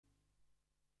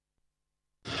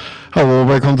Hello,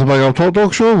 welcome to my Talk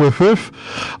Dog Show with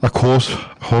of course,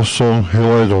 host song Who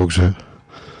Let the Dogs Out.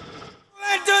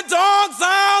 Let the dogs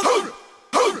out!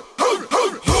 Who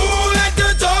let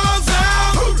the dogs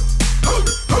out?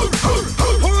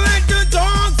 Who let the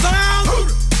dogs out?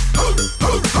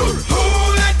 Who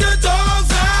let the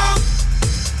dogs out?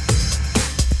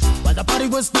 Well, the party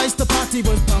was nice, the party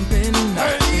was pumping.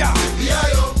 Hey, yeah.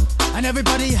 B-I-O. And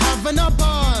everybody having a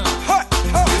ball. Hey,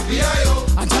 hey. B-I-O.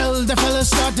 Until the fellas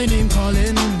started name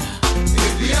calling.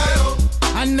 B-I-O.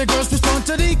 And the girls respond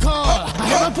to the call. I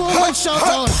hear a poor one shout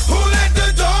out. Who let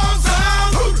the dogs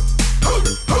out? Who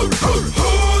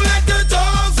let the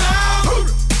dogs out?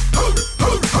 Who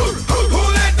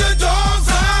let the dogs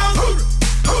out?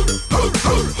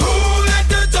 Who let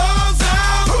the dogs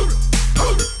out?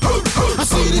 I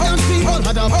see the dance people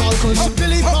had a ball push.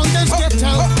 Billy Fountains get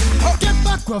out. Get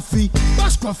back, Gruffy.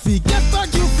 Bash Gruffy. Get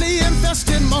back, you flea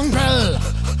infested mongrel.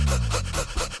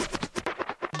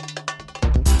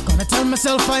 Gonna tell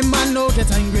myself I man no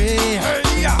get angry. Hey,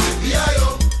 yeah.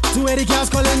 B-I-O. 280 cows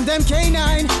calling them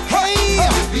K9. Hey!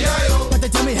 B-I-O. But they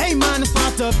tell me, hey man, it's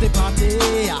part of the party.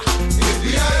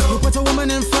 B-I-O. You put a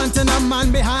woman in front and a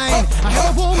man behind. I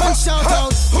heard a woman shout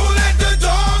out. Who let the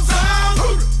dogs out?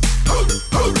 Who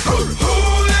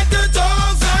let the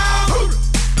dogs out?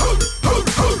 Who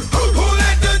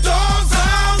let the dogs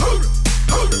out?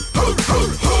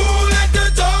 Who let the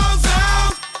dogs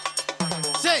out?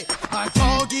 Say, a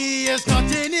doggy is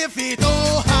nothing if he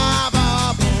don't have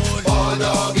a bone. Oh,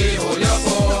 doggy, hold your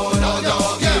bone. Oh,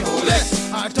 doggy, hold it.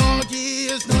 A doggy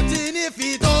is nothing if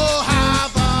he don't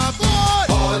have a bone.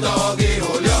 Oh, doggy,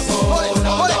 hold your bone.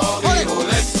 Oh, doggy, hold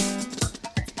it.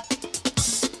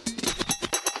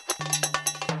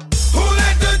 Who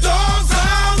let the dogs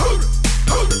out?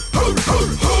 Who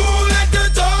let the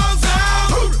dogs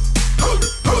out? Who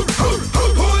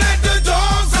let the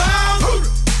dogs out?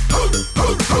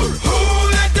 Who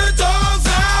let the dogs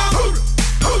out?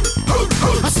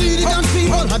 I see the dance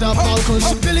people had a ball push.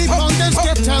 Billy Fountains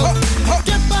get out.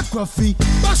 Get back, Gruffy.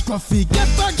 Bash Gruffy. Get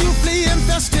back, you flea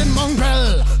infested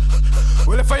mongrel.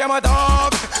 Well, if I am a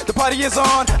dog, the party is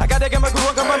on. I gotta get my groove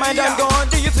on, got my mind, I'm gone.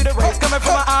 Do you see the rays coming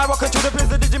from my eye? Walking through the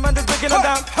prison, Digimon is breaking them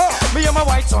down. Me and my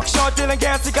white talk, short, dealing,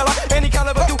 gassy color. Any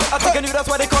caliber do, I think I knew that's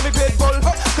why they call me Pitbull.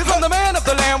 Cause I'm the man of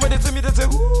the land, when it's to me, they say, ooh.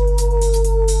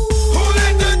 Who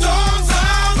let the dogs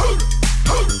out? Who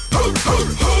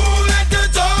let the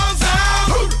dogs out?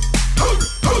 Who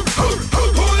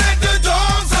let the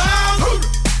dogs out?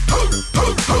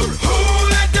 Who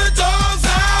let the dogs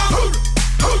out? Who let the dogs out?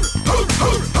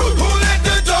 Who let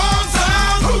the dogs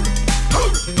out? Who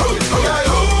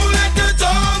let the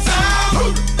dogs out? Who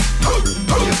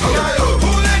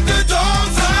let the dogs out? Who let the dogs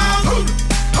out?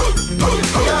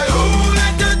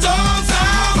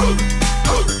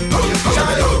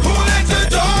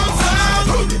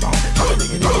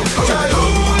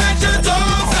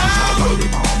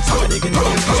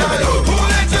 Who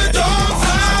let the dogs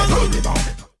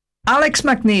out? Alex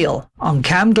McNeil on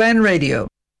Cam Glen Radio.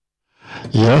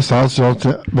 Yes, that's what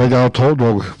Big Al Talk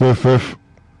Dog with.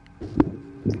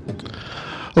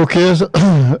 Okay, it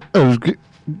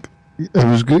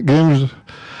was good games.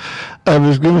 It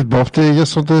was Game's birthday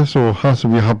yesterday, so has to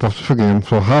be happy birthday for Game.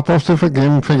 So happy birthday for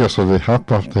Game for yesterday. Happy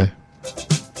birthday.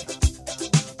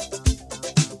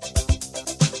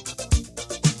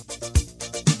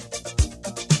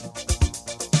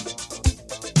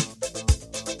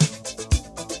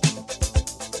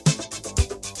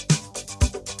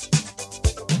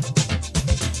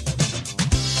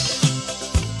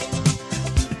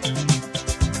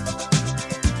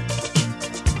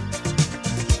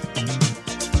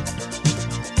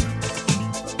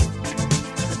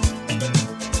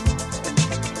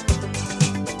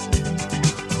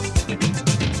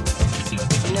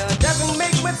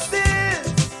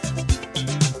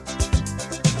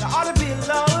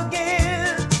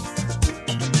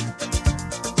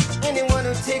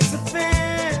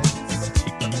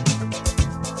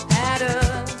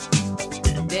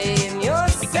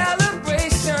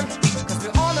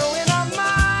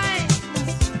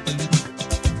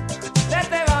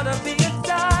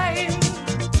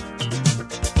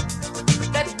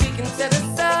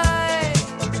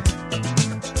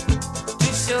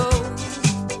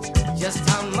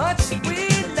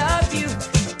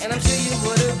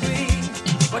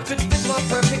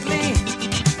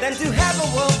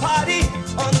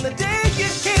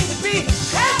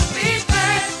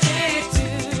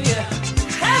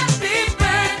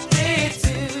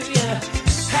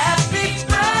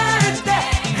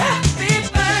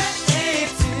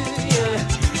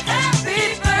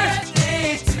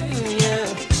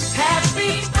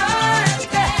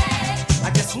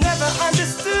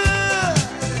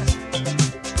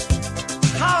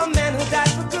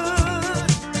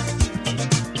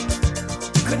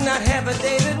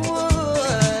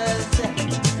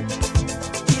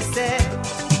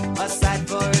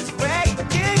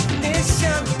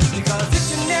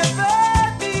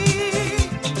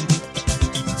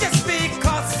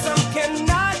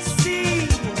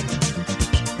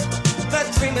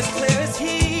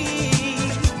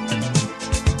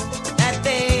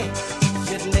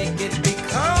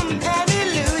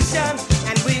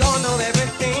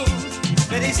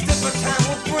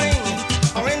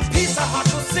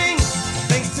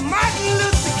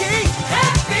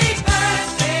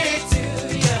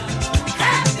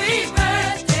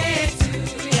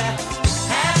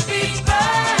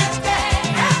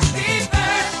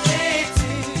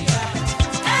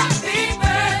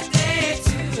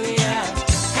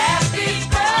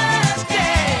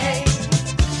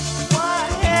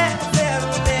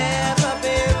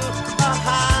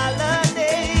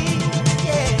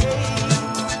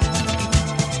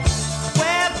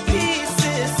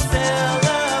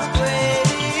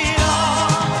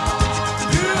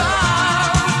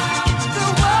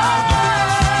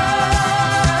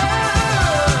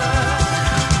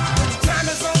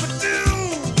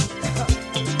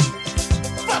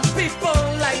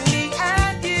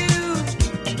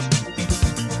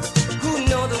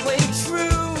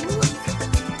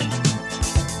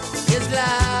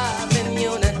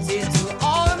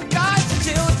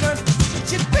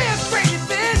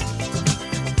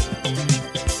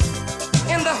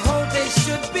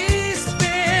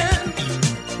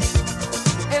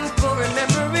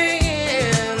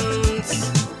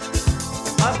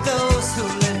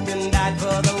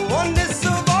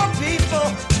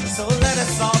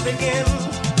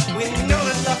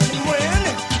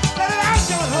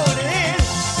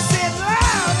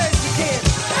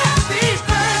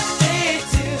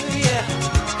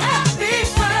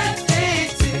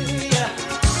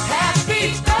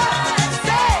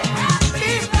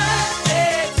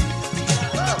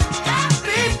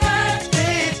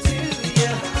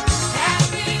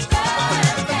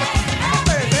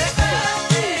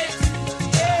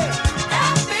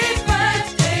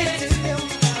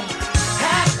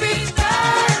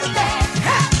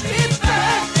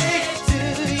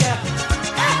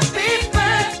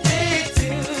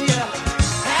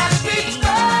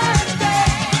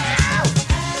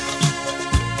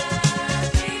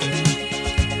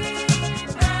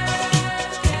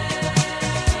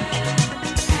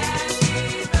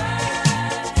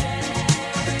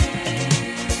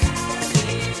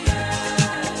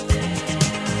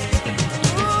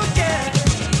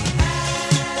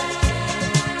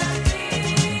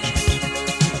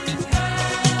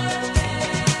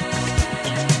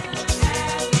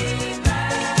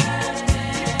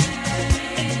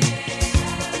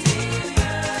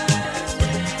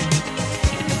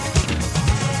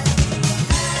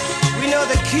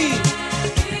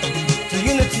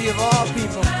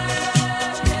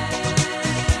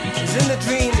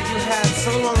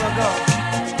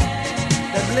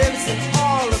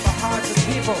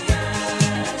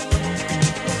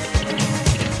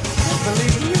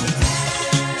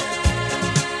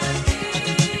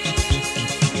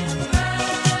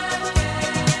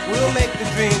 the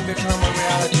dream become a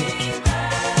reality.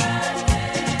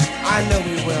 I know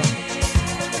we will,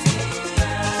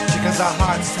 because our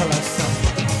hearts tell us so.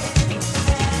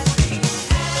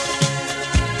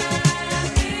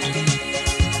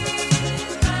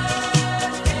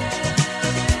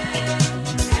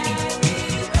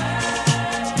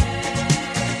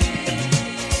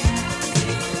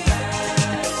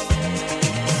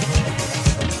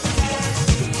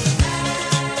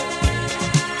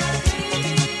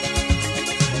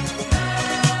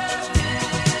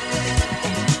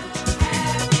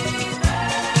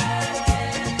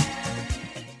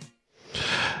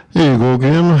 Here you go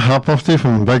again, happy birthday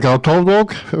from Big Al Tall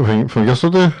Dog from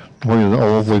yesterday. What a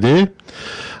lovely day.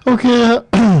 Okay,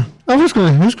 who's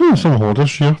going to sing hold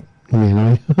this year?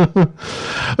 Me.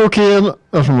 Okay,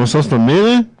 that's from my sister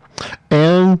Mary,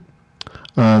 Anne,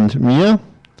 and Mia,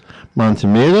 Auntie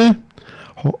Mary,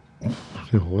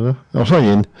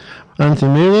 Auntie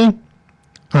Mary,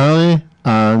 Harry,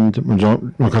 and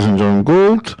my cousin John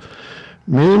Gold,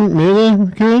 Mary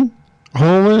McNeil,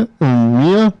 Holly, and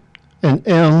Mia, and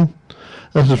Ellen.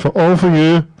 This is for all for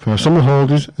you for summer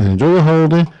holidays, and enjoy the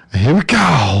holiday. And here we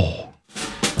go.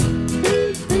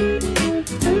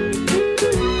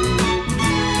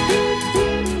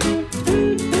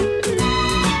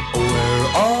 We're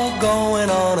all going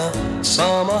on a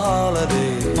summer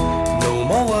holiday. No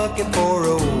more working for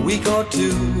a week or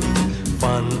two.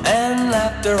 Fun and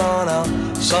laughter on a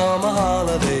summer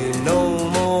holiday. No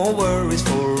more worries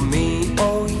for me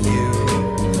or you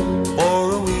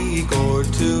for a week or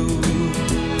two.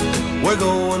 We're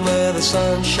going where the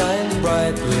sun shines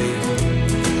brightly.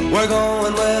 We're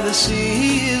going where the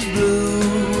sea is blue.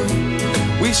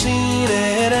 We've seen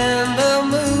it in the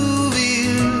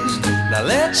movies. Now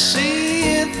let's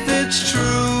see if it's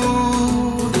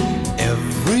true.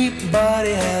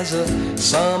 Everybody has a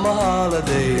summer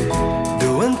holiday,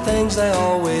 doing things they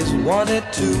always wanted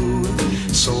to.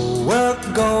 So we're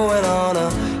going on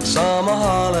a summer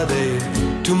holiday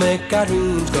to make our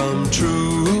dreams come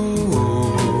true.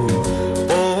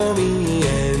 For me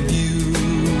and you.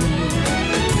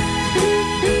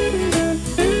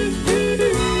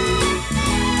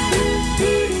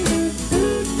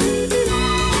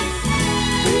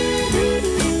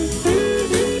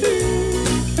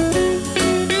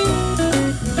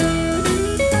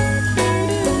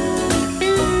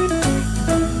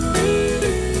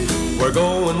 We're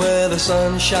going where the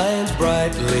sun shines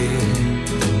brightly.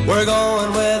 We're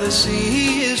going where the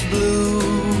sea is blue.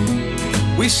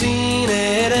 We've seen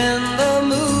it in the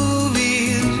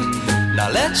movies. Now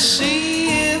let's see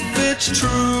if it's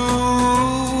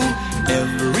true.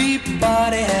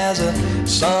 Everybody has a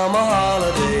summer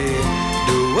holiday,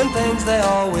 doing things they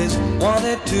always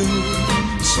wanted to.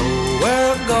 So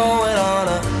we're going on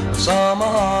a summer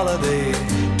holiday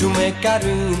to make our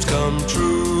dreams come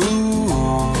true.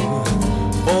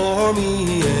 For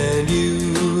me and you.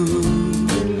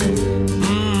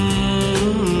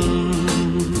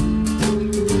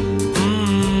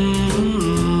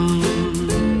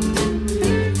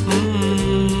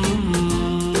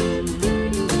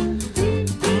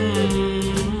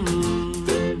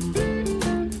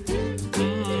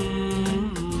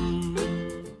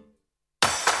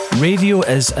 Radio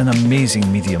is an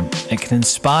amazing medium. It can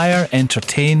inspire,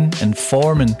 entertain,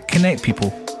 inform and connect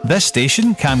people. This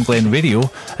station, Cam Glen Radio,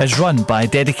 is run by a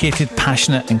dedicated,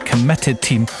 passionate and committed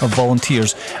team of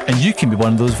volunteers, and you can be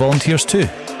one of those volunteers too.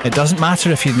 It doesn't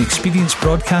matter if you're an experienced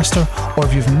broadcaster or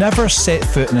if you've never set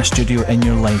foot in a studio in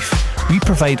your life. We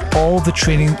provide all the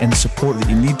training and support that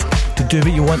you need to do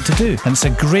what you want to do. And it's a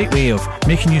great way of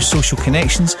making new social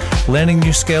connections, learning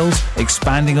new skills,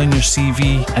 expanding on your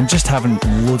CV and just having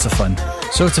loads of fun.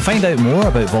 So to find out more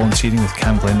about volunteering with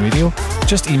Cam Glen Radio,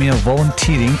 just email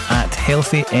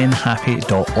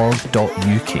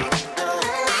volunteering@healthyanhappy.org.uk.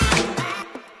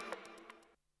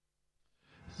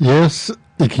 Yes,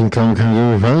 you can come do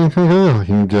anything. You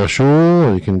can do a show,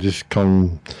 or you can just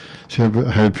come see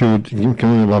how people you can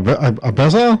come a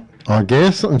buzzer or a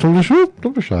guest until the show.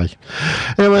 Don't be shy.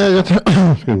 Anyway, I got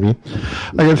excuse me.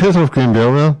 I got Taste of Green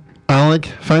Bell there.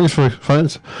 Alec, thanks very much for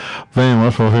playing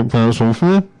that song for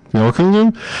me. Your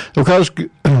Kingdom.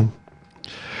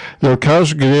 Your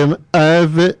car's game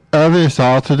every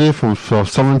Saturday from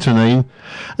 7 to 9.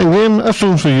 And Graham, this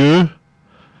song's for you.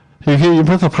 You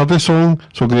put a party song,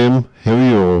 so Graham, here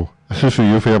you go. This is for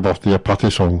you for your birthday, a party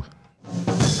song.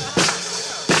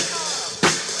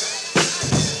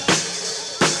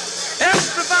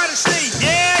 Everybody say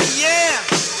yeah, yeah.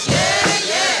 Yeah,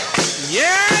 yeah.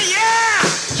 Yeah, yeah.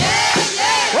 Yeah,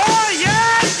 yeah. Oh,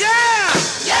 yeah, yeah.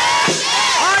 Yeah,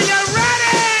 yeah. Are you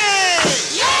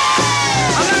ready?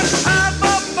 Yeah. Let's have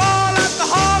a ball at the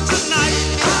hall tonight.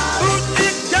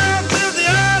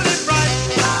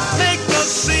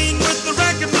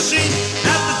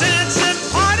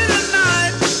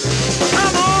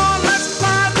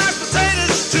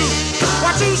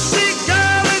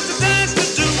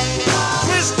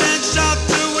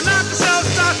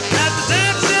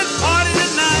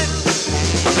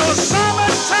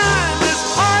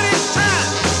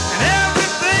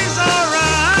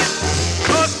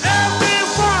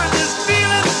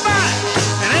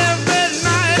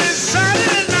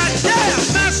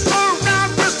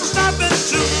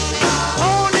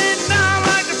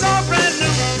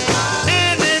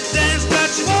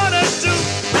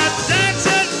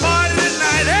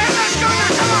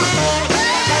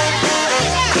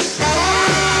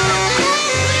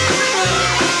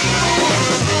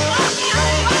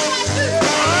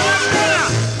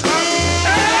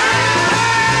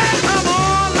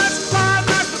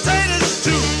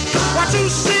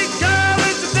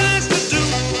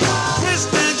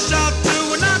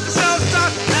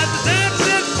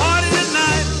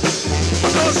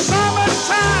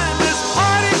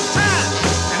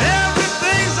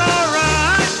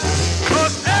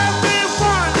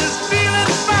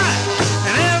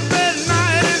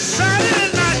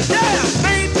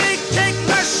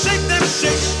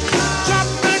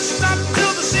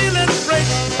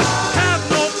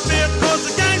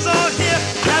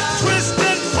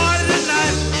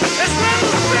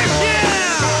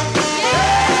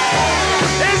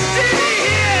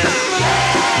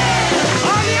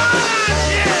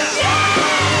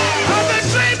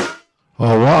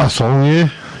 song, yeah.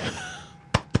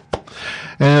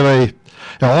 Anyway,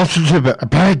 I listened to a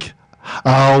big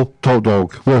owl top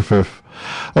dog. Woof woof.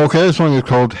 Okay, this one is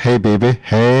called Hey Baby.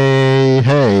 Hey,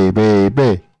 hey,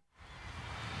 baby.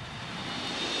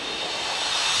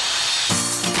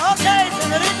 Okay,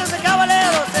 senoritas and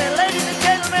caballeros, ladies and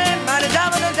gentlemen, mighty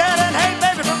diamond and talent, hey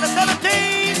baby from the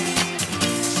 70s.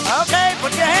 Okay,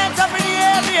 put your hands up in the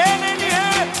air, the hand in the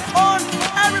air, on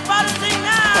everybody sing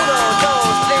now.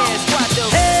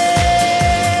 Hey,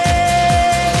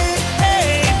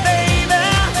 hey baby,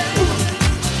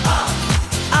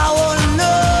 I wanna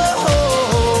know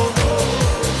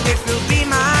if you'll be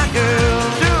my girl.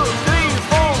 2, 3,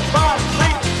 4, 5,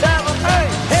 6, 7, 8.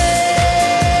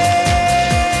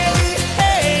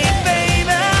 Hey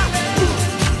baby,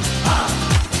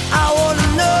 I wanna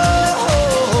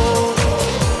know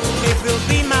if you'll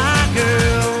be my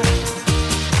girl.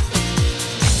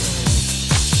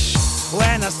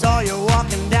 When I saw you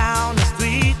walking down the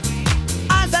street,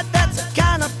 I said that's the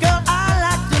kind of girl I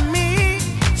like to meet.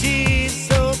 She's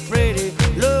so pretty,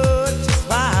 looks just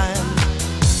fine.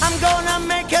 I'm gonna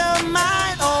make her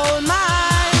mine, all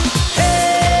mine.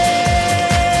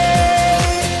 Hey,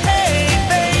 hey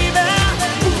baby,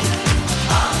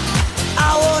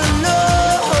 I wanna know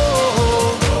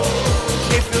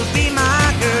if you'll be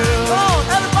my girl. Oh,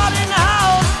 everybody in the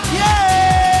house,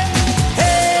 yeah.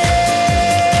 Hey,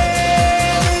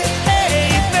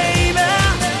 hey baby,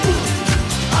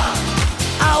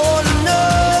 I wanna know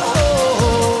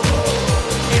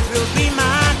if you'll be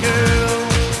my girl.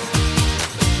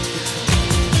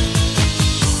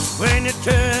 When you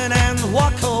turn and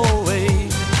walk away,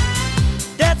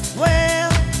 that's when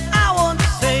I want to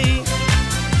say,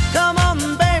 come on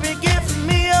baby, give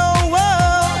me your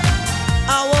world.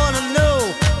 I wanna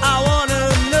know,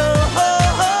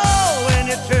 when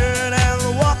you turn and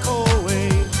walk away,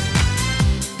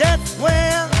 that's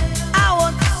when I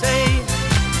want to say,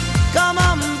 come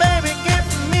on baby, give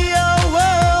me your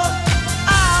world.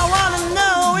 I wanna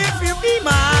know if you be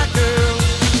my girl.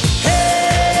 Hey,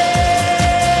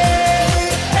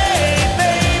 hey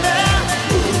baby,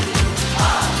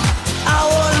 I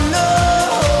wanna know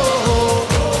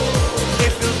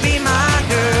if you be my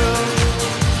girl.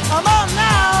 Come on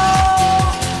now.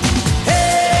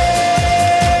 Hey,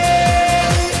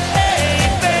 hey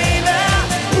baby,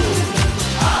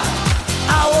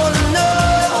 I wanna know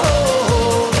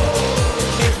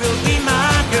if you'll be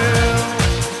my girl.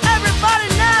 Everybody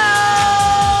now.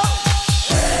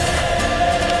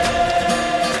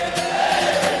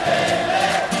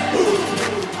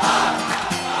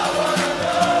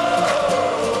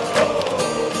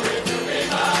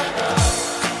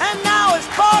 And now it's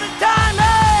party time,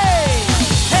 hey!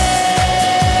 Hey,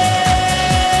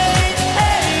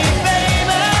 hey,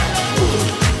 baby,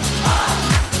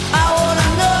 I wanna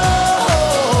know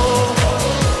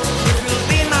if you'll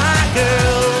be my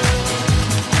girl.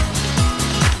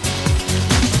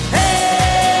 Hey,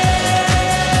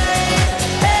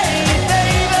 hey,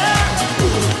 baby,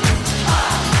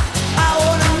 I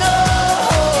wanna know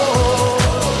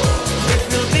if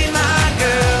you'll be my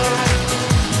girl.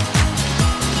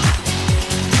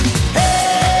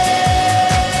 Hey,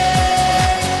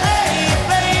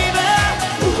 baby,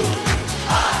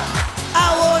 I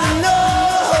wanna know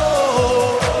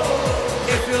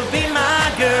if you'll be my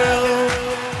girl.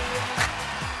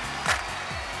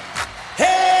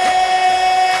 Hey,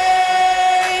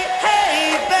 hey,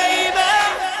 baby,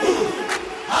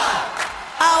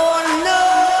 I wanna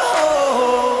know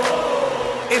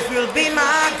if you'll be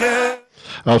my girl.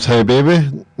 That's Hey Baby.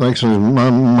 Next one is my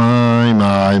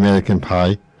American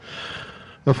Pie.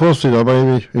 The first thing,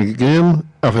 baby, a game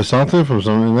if it started from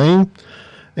 79,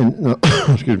 and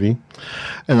excuse me.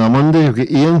 And on Monday you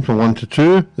get Ian from 1 to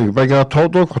 2. You get Big R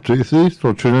Top Dog for 2 to 3.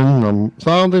 So tune in on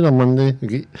Saturday and Monday. You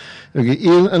get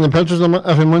Ian and the pictures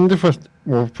every Monday for 2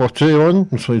 to 1.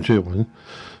 I'm sorry, 2 to 1.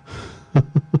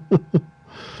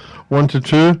 1 to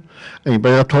 2, and you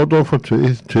buy a Top Dog for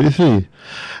 2 to 3.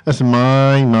 That's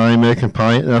my American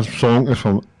Pie, and that song is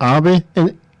from Abby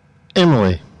and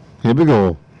Emily. Here we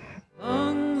go.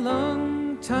 Long,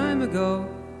 long time ago,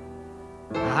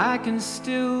 I can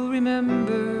still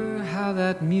remember how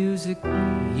that music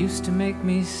used to make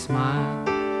me smile.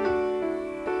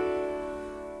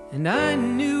 And I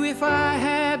knew if I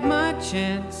had my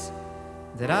chance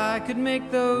that I could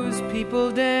make those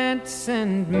people dance,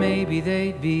 and maybe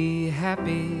they'd be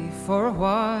happy for a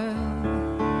while.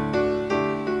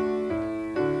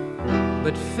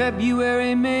 But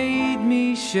February made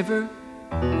me shiver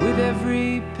with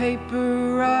every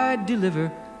paper I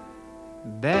deliver.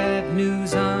 Bad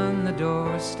news on the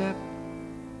doorstep,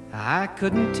 I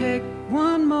couldn't take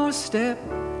one more step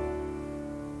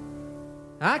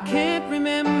I can't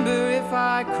remember if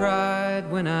I cried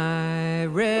when I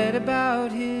read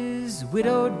about his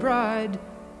widowed bride,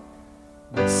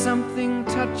 but something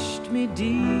touched me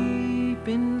deep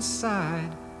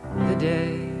inside the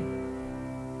day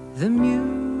the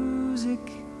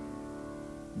music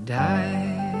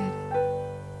died.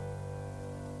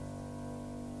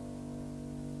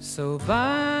 So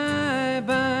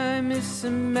bye-bye, Miss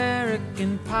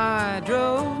American Pie.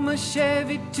 Drove my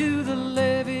Chevy to the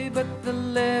levee, but the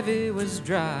levee was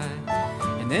dry.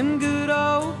 And them good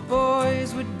old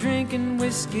boys were drinking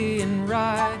whiskey and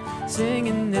rye,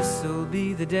 singing, this'll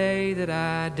be the day that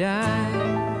I die.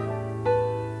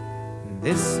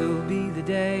 This'll be the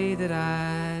day that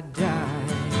I die.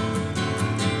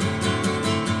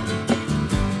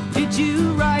 Did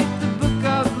you write the book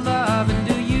of love, and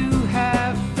do you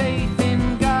have faith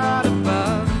in God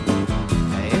above?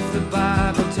 If the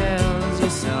Bible tells you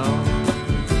so.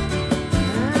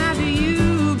 Do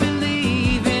you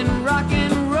believe in rock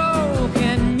and roll?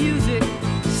 Can music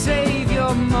save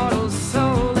your mortal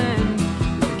soul? And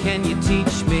can you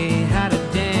teach me how to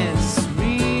dance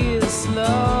real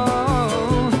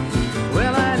slow?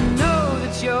 Well, I know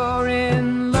that you're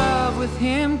in love with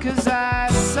him, 'cause I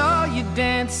saw you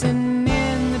dancing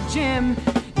in the gym.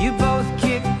 You both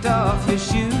kicked off your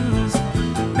shoes.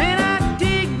 Man, I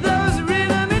dig those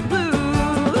rhythm and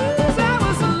blues. I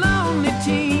was a lonely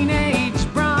teenage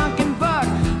bronc and buck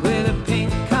with a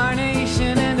pink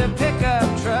carnation and a pickup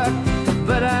truck,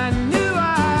 but I knew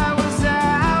I was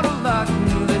out of luck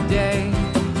the day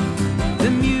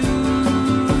the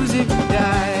music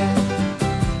died.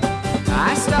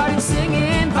 I started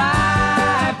singing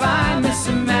bye-bye, Miss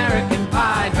American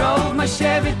Pie. Drove my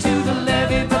Chevy to the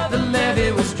levee, but the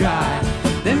levee was dry.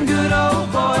 Them good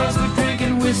old boys were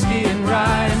drinking whiskey and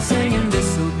rye and singing,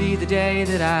 this'll be the day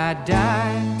that I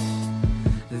die.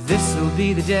 This'll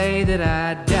be the day that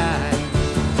I die.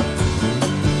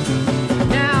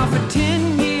 Now for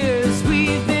 10 years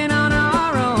we've been on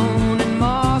our own, and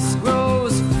moss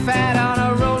grows fat on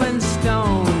a rolling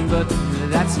stone, but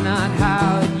that's not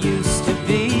how it used to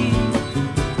be.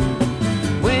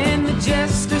 When the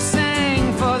jester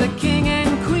sang for the king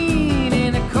and queen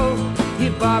in a coat he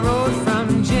borrowed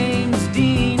from James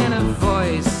Dean, and a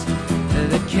voice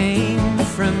that came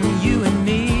from you and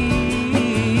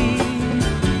me.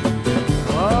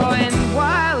 Oh, and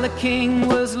while the king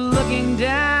was looking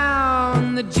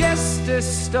down, the jester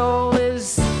stole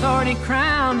his thorny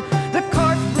crown. The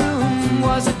courtroom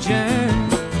was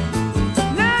adjourned.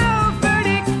 No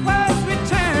verdict was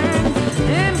returned.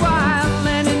 And while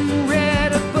Lennon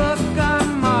read a book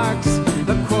on Marx,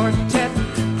 the quartet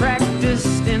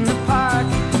practiced in the park,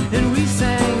 and we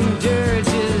sang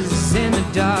dirges in the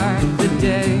dark the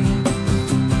day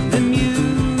the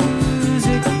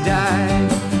music died.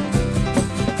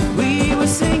 We were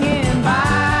singing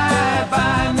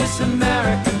bye-bye, Miss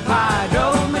American Pie.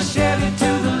 Drove my Chevy to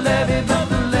the levee, but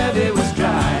the levee was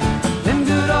dry. Them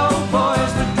good old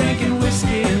boys were drinking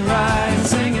whiskey and rye and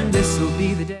singing, this'll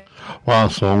be the day.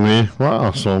 What a song, eh? What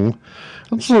a song.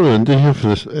 I'm so into here for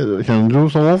this. It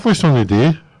was a lovely sunny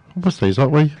day. Hope it stays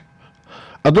that way.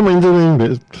 I don't mind the rain,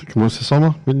 but it comes the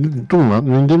summer. Don't mind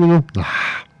the rain, do you know? Nah.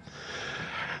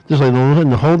 Just like, in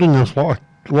the holding, there's a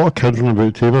lot of kids running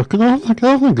about the table. They're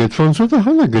having good fun, so they're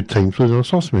having a good time, so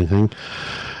there's also many things.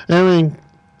 Anyway,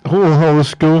 all the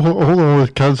school, all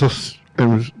the kids are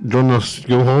during their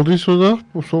school holidays,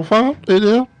 so far, out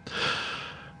there.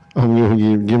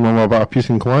 You give them a little bit of peace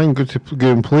and quiet, good to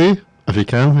go and play, if you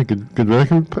can, if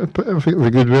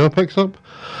the good weather picks up.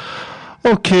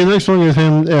 Okay, next song is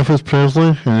Elvis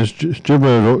Presley, and it's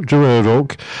Jewel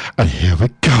Rock, and here we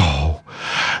go.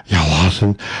 You're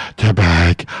listening to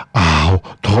Big Al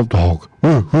Top Dog.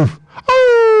 Woo, woo.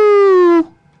 Oh!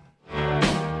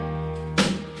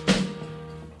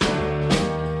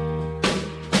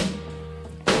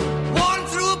 Walking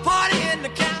through a party in the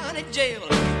county jail.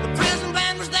 The prison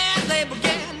band was there, they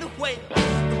began to wail.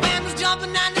 The band was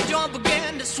jumping and the joint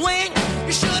began to swing.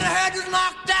 You should have heard this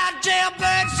knocked out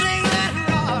jailbird sing. Let it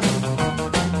rock.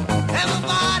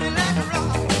 Everybody let it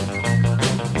rock.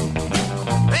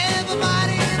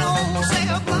 Everybody in the whole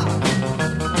cell block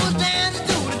was dancing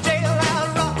to the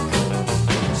jailhouse rock.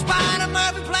 Spider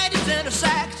Murphy played his tenor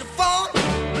saxophone.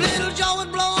 Little Joe was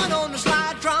blowing on the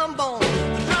slide trombone.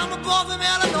 The drummer boy from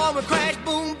Illinois would crash,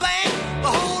 boom, bang. The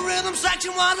whole rhythm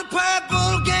section was a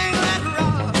purple gang. Let it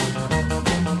rock.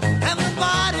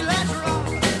 Everybody let it rock.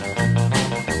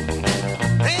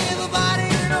 Everybody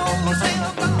in the whole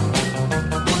cell block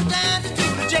was dancing to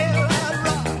the jailhouse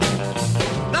rock.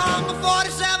 Number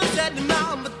 47 said to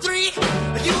number 3,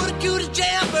 "You the cutest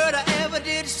jailbird I ever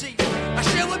did see. I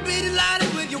sure would be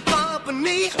delighted with your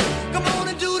company."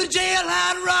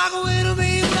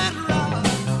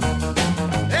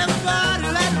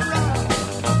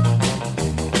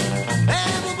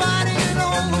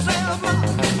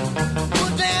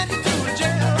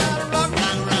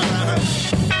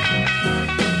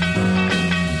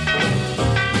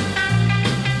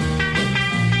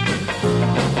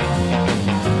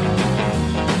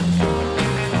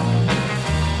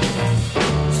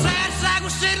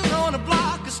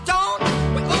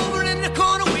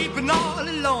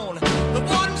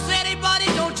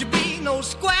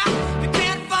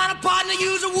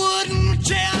 use a wooden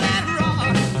chair and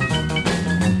rock.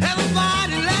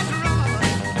 Everybody, let's rock.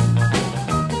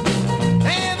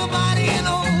 Everybody in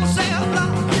the old cell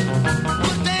block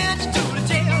was dancing to the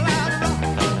jail out rock.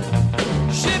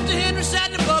 Shifty Henry said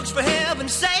the bugs for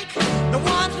heaven's sake. No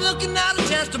one's looking out a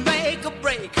chance to make a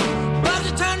break.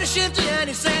 Bugsy turned to Shifty and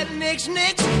he said, Nix,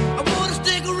 Nix, I wanna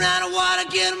stick around, I wanna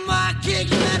get my kicks.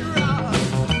 Let's rock.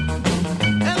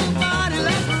 Everybody,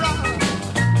 let's rock.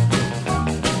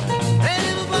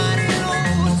 Everybody in the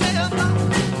old cell block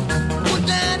was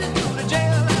dancing to the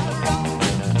jail out rock.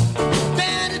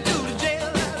 Dancing to the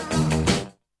jail out rock.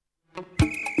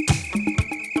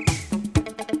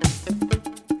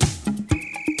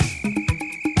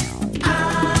 I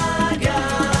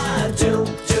got do,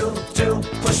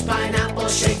 push pineapple,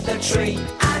 shake the tree.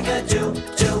 I got do,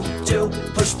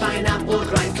 push pineapple,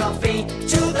 grind coffee.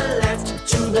 To the left,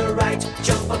 to the right,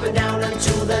 jump up and down and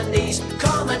to the knees.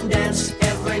 Come and dance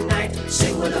every night,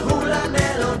 sing with a hula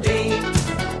melody.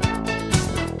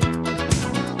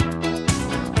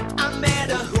 I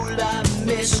met a hula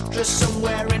mistress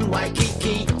somewhere in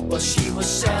Waikiki. Well, she was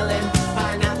selling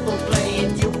pineapple,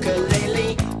 playing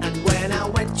ukulele. And when I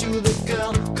went to the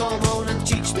girl, come on and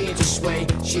teach me to sway,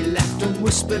 she laughed and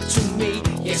whispered to me,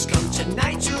 yes, come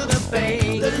tonight to the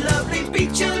bay. The lovely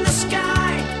beach and the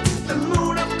sky, the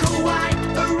moon of Kauai,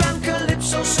 around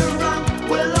Calypso Sarong,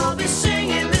 we'll all be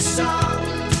singing this song.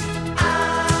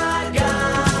 I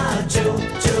got do,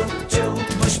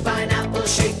 push pineapple,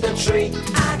 shake the tree.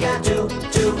 I got do,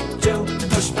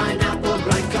 push pineapple,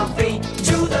 grind coffee.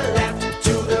 To the left,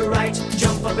 to the right,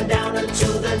 jump up and down and to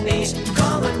the knees.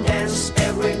 Come and dance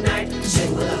every night,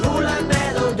 sing with a hula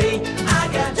melody. I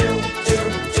got do,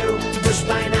 push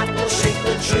pineapple, shake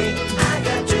the tree. I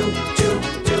got do,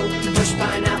 push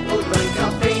pineapple, grind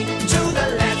coffee. To the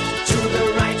left, to the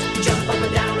right, jump up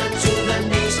and down and to the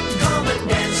knees. Come and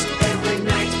dance every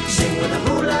night, sing with a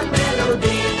hula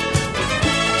melody.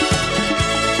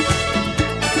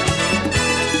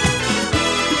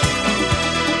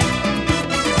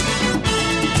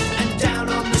 And down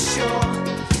on the shore,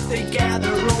 they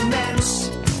gather romance.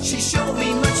 She showed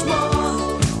me much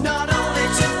more, not only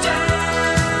to dance.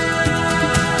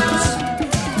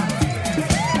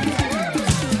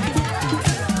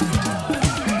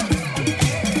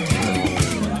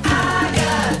 I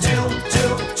got do,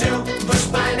 push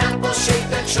pineapple, shake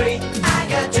the tree. I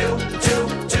got do,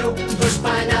 push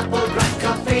pineapple, grind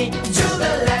coffee. To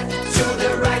the left, to the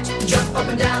right, jump up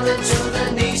and down and to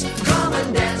the knees. Come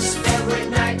and dance every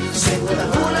night, sing with a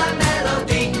hula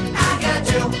melody. I got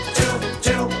do,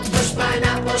 push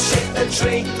pineapple, shake the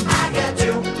tree. I got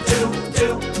do,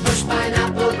 push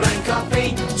pineapple, grind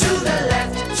coffee. To the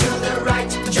left, to the right,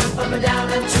 jump up and down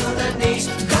and to the knees.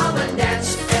 Come and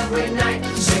dance every night,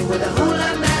 sing with a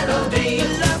hula melody. The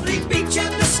lovely beach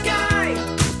and the sky,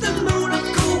 the moon of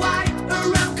Kauai,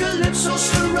 around Calypso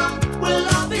Sarong, we'll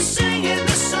all be singing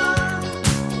the song.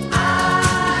 I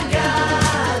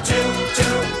got do,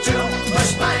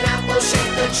 push pineapple,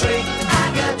 shake the tree. I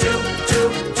got do,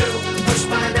 push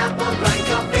pineapple, grind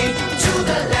coffee. To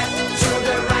the left, to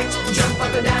the right, jump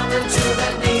up and down and to the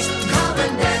knees. Come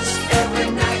and dance every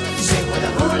night, sing with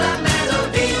a hula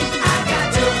melody. I got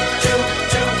do,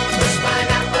 push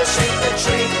pineapple, shake the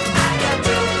tree. I got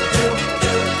do,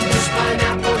 push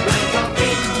pineapple, grind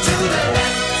coffee. To the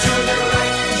left, to the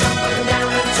right, jump up and down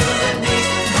and to the knees.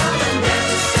 Come and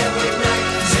dance every night,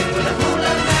 sing with a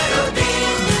hula melody.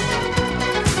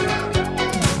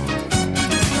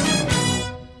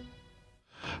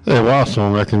 There was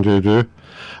some I can do.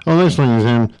 Oh, this one is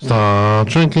in Start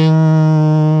Drinking.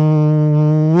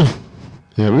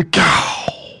 Here we go.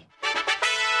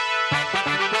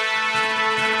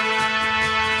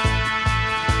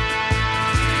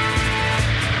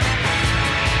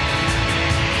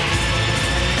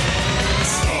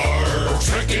 Star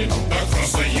trekking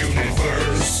across the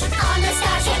universe. On the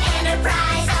Starship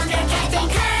Enterprise under Captain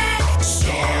Kirk.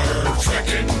 Star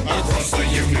trekking across the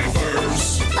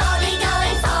universe. Slowly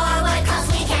going forward 'cause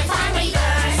we can't find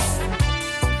reverse.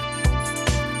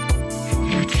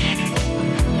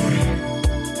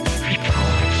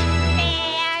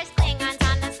 There's Klingons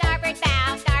on the starboard bow,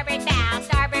 starboard bow,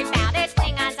 starboard bow. There's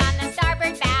Klingons on the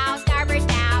starboard bow,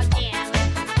 Jim.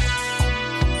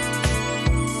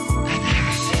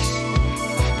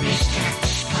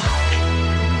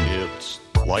 It's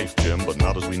life, Jim, but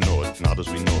not as we know it. Not as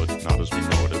we know it. Not as we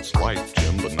know it. It's life,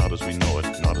 Jim, but not as we know it.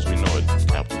 Not as we know it,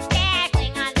 Captain. There's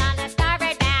Klingons on the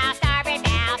starboard bow, starboard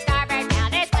bow, starboard bow.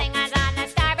 There's Klingons on the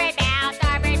starboard bow,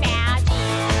 Jim.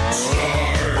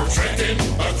 Star trekking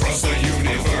across the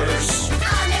universe.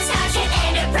 On the Starship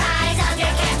Enterprise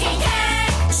under Captain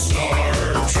Kirk.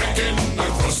 Star trekking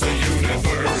across the universe.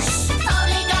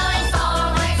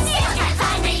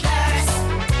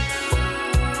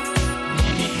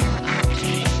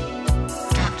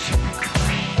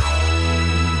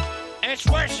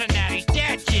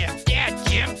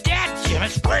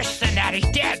 worse than that. He's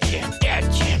dead, Jim.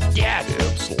 Dead, Jim. Dead.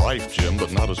 It's life, Jim,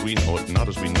 but not as we know it, not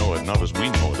as we know it, not as we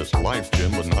know it. It's life,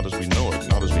 Jim, but not as we know it,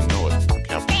 not as we know it.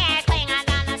 Captain. There's Klingons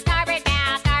on the starboard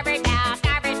bow, starboard bow,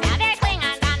 starboard bow. There's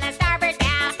Klingons on the starboard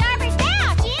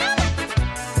bow, Jim.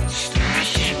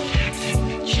 Starship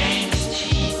Captain James T.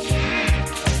 Kirk.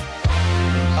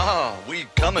 Ah, we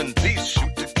come in peace,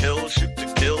 shoot to kill, shoot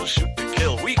to kill, shoot to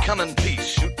kill. We come in peace,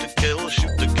 shoot to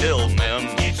kill, men.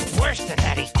 It's worse than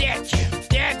that. He's dead, Jim.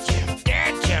 Dead, Jim.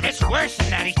 Dead, Jim. It's worse than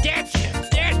that. He's dead, Jim.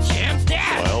 Dead, Jim.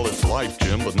 Dead. Well, it's life,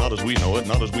 Jim, but not as we know it,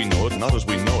 not as we know it, not as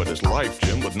we know it. It's life,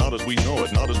 Jim, but not as we know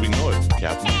it, not as we know it.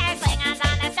 Captain. There's Klingons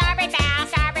on the starboard bow,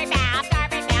 starboard bow,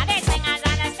 starboard bow. There's Klingons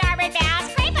on the starboard bow.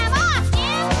 Scrape them off,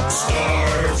 Jim.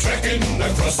 Star trekking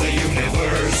across the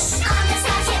universe. On the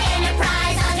Starship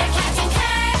Enterprise under Captain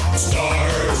Kirk. Star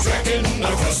trekking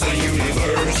across the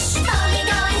universe. Slowly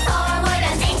going forward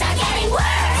and things are getting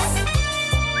worse.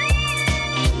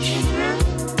 Engine room.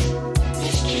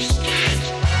 It's just that.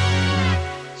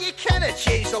 You cannot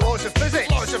change the laws of physics.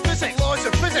 Laws of physics. Laws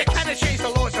of physics. You cannot change the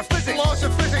laws of physics. Laws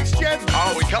of physics, Jim.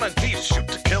 Ah, we come in peace, shoot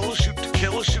to kill, shoot to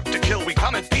kill, shoot to kill. We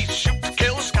come in peace, shoot to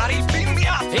kill. Scotty, beam me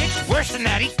up. It's worse than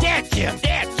that. He's dead, Jim.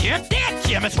 Dead, Jim. Dead,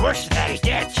 Jim. It's worse than that. He's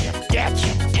dead, Jim. Dead,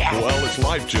 Jim. Dead. Well, it's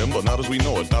life, Jim, but not as we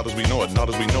know it, not as we know it, not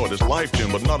as we know it. It's life,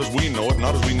 Jim, but not as we know it,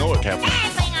 not as we know it, Captain.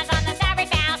 There's Klingons on the starboard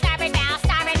bow, starboard bow,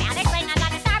 starboard bow. There's Klingons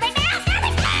on the starboard bow,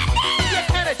 starboard bow. You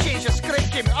cannot change the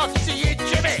script, Jim. I'll see you,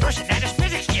 Jimmy. It's worse than that. It's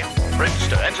physics, Jim. Bridge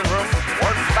to engine room,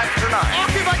 warp factor 9. Oh,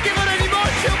 if I give it any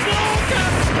more, she'll blow,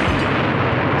 Captain.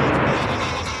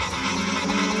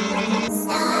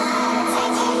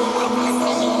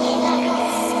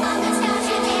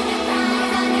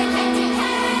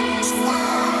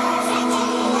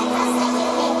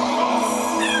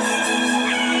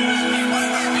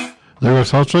 There was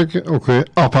Star Trek. Okay,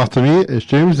 up after me, it's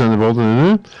James down the building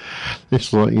now.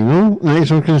 Just to let you know. The next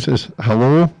one is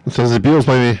Hello. It says the Beatles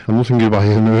by me. I'm not saying goodbye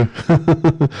here now.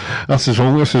 That's the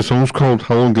song. That's the song's called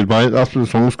Hello and Goodbye. That's what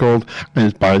the song's called. And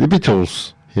it's by the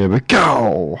Beatles. Here we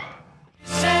go.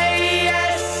 Say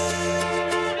yes,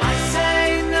 I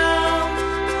say no.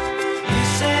 You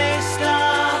say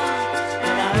stop,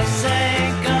 and I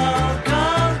say go, go,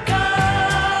 go.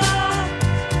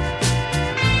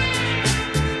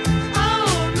 Oh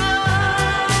no,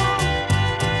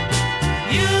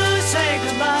 you say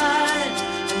goodbye,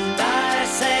 and I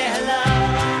say hello,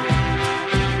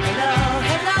 hello,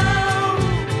 hello.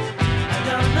 I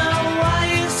don't know why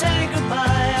you say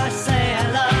goodbye. I say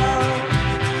hello.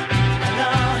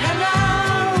 Hello, hello.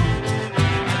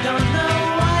 I don't know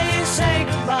why you say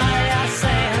goodbye. I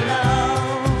say hello.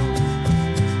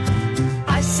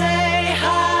 I say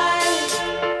hi.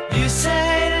 You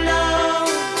say no.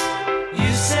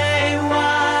 You say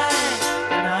why.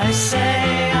 And I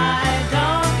say I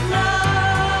don't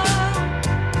know.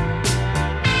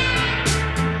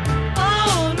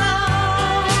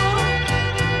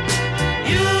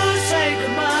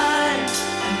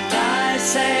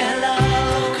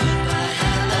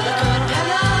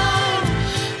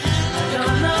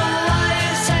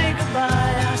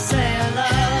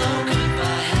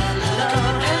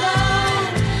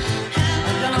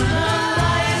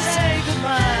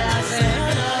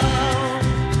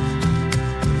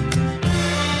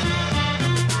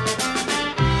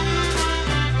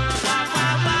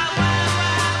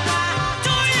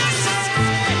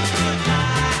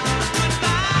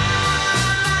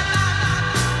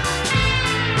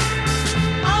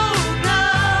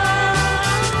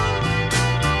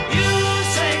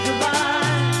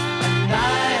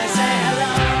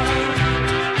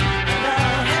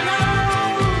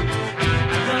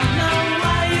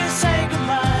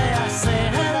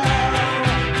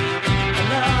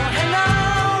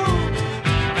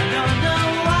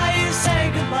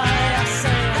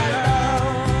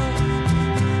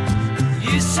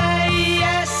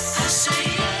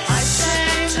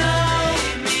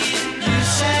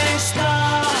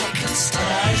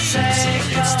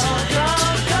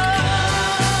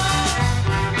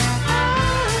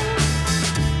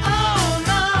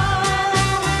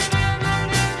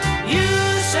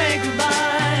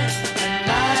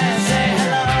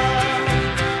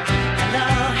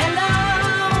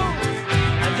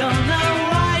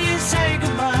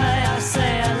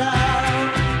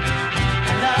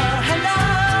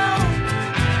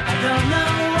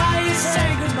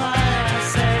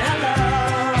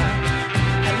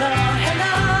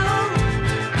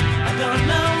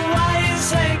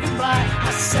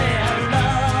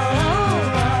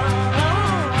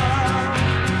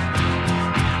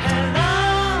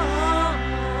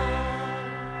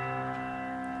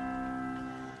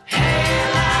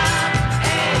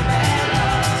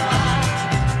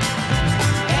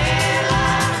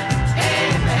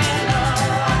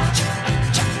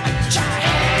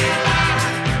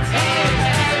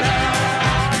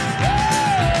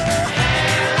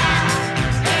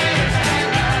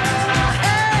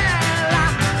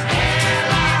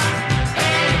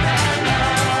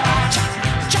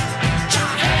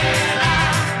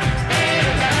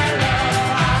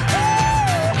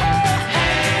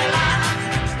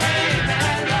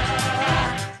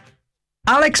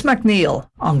 Alex McNeil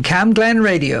on Cam Glen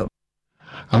Radio.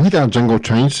 I think that jingle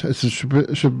changed. It's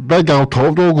a big old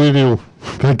top dog radio.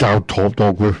 Big old top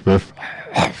dog with. It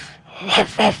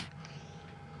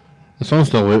sounds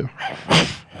still right.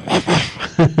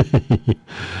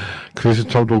 Crazy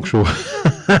top dog show.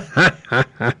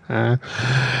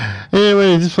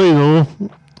 Anyway, just so you know,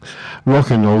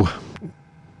 rock and roll.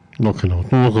 Rock and roll.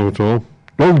 No rock at all.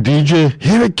 Rock DJ.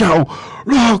 Here we go.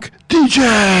 Rock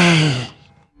DJ.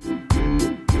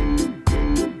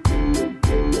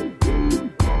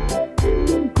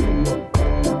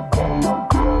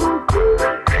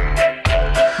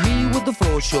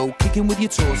 Show, kicking with your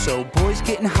torso. Boys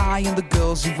getting high and the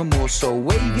girls even more so.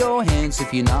 Wave your hands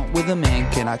if you're not with a man.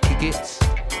 Can I kick it?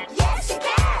 Yes, you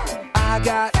can. I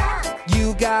got,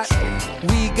 you got,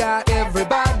 we got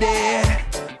everybody.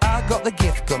 I got the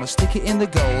gift, gonna stick it in the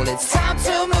goal. It's time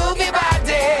to move your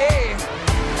body.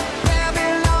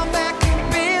 Babylon back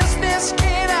in business.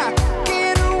 Can I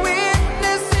get a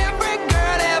witness? Every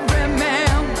girl, every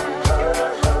man.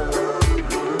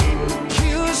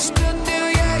 Houston, do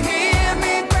you hear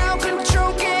me? Ground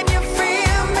control, can you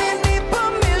feel me? Need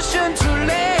permission to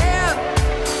land.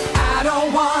 I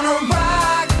don't wanna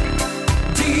rock,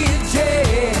 DJ,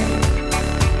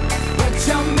 but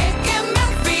you're making me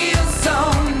feel so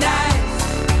nice.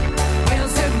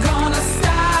 When's it gonna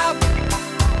stop,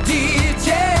 DJ?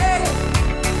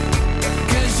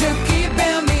 'Cause you're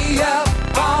keeping me up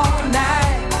all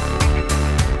night.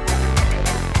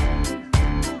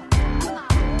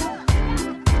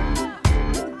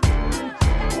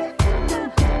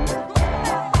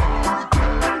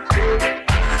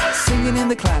 Singing in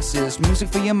the classes, music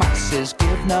for your masses.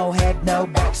 Give no head, no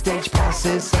backstage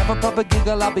passes. Have a proper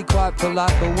giggle, I'll be quite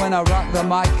polite. But when I rock the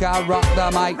mic, I rock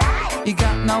the mic. You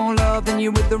got no love, then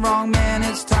you're with the wrong man.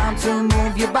 It's time to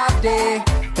move your body.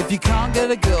 If you can't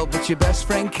get a girl, but your best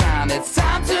friend can, it's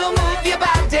time to move your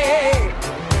body.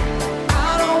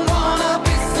 I don't wanna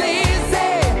be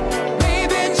sleazy.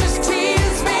 Baby, just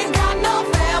tease me. Got no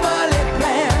family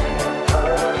plan.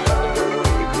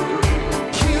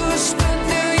 Houston,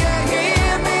 do you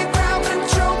hear me? Ground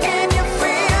control, can you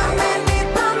feel me? Need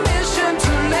permission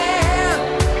to land.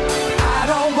 I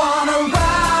don't wanna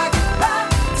rock,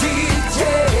 DJ,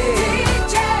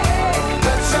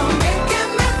 but you're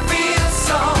making me feel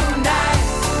so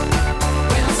nice.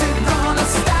 When's it gonna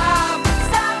stop,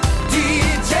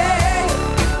 DJ?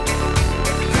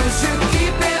 'Cause you're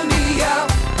keeping me up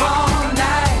all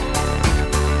night.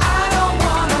 I don't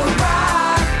wanna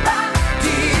rock,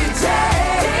 DJ,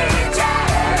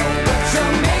 but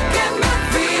you're making me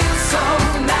feel so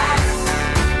nice.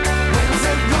 When's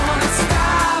it gonna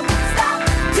stop,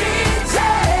 DJ?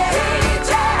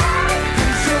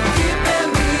 'Cause you're keeping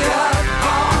me up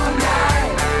all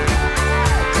night.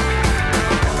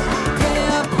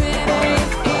 Pimping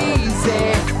ain't easy.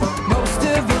 Most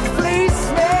of them fleece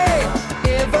me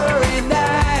every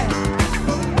night.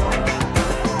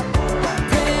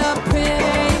 Pimping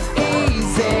ain't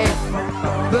easy,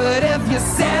 but if you're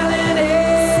selling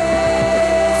it,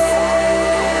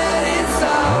 it's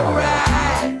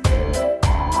alright.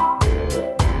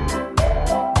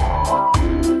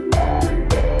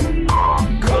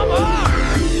 Come on.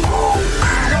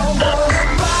 I don't wanna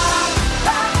rock,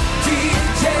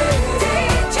 DJ,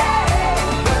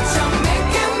 but you're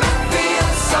making me feel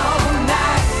so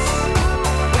nice.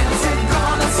 When's it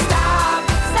gonna stop,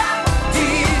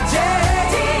 DJ?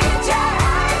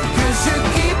 'Cause you're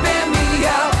keeping me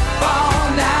up all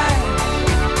night.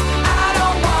 I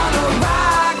don't wanna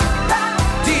rock,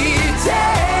 DJ,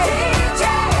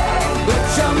 but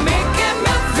you're making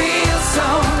me feel so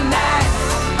nice.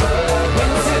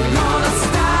 When's it gonna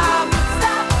stop,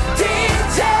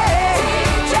 DJ?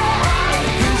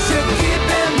 'Cause you're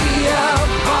keeping me up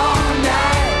all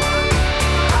night.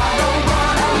 I don't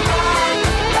wanna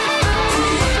rock,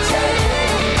 DJ,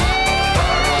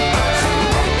 but you're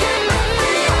making me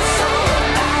feel so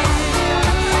nice.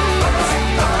 When's it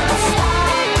gonna stop,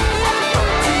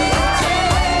 DJ?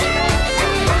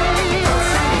 'Cause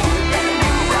you're keeping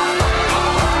me up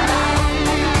all night.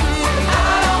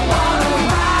 I don't wanna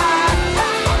rock,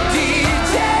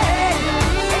 DJ,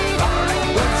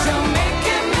 but you're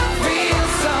making me feel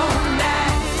so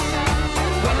nice.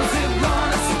 When's it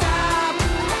gonna stop,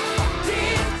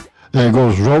 DJ? There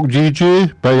goes Rock DJ,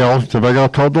 Big Al, the Big Al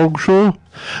Top Dog Show.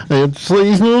 It's like,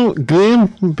 you know, Graham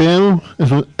Bell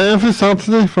is on every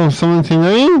Saturday from 7 to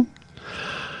 9.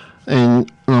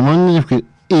 And on Monday you've got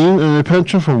Ian in the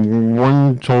picture from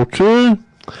 1 till 2.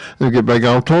 You've got Big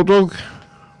Al Top Dog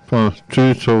from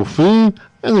 2 till 3.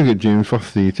 And you've got James from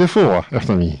 3 to 4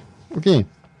 after me. Okay.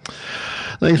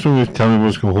 Next one is Tell Me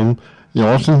What's Going Home. You're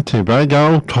listening to Big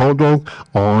Al Talk Dog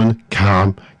on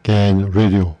Cam Glen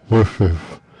Radio. Woof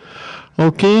woof.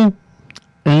 Okay,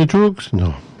 any jokes?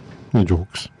 No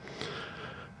jokes.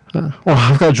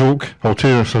 I've got a joke. I'll tell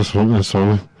you if this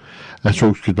song. This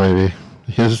joke's good, by the way.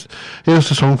 Here's the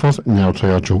song first, and then I'll tell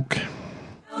you a joke.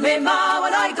 Tell me, Ma,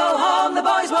 when I go home, the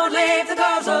boys won't leave the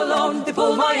girls alone. They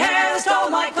pull my hair, stole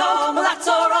my comb. Well, that's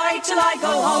all right till I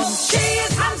go home. She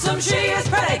is handsome, she is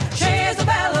pretty. She is the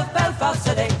belle of Belfast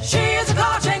today. She is a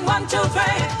courting 1, 2, 3.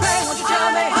 Pray, won't you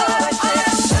tell me how it is?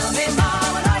 Tell me, Ma,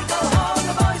 when I go home,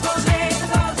 the boys won't leave the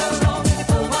girls alone. They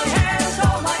pull my hair,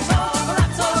 stole my comb. Well,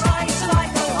 that's all right till I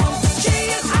go home. She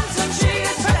is handsome, she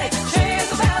is pretty. She is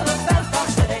the belle of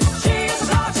Belfast today. She is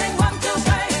a courting 1, 2,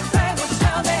 3. Pray, won't you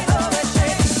tell me who is she?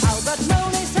 Albert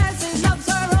Mooney says he loves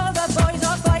her. All the boys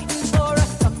are fighting for her.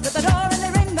 Knock at the door and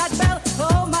they ring that bell.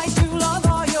 Oh, my true love,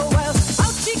 are you well?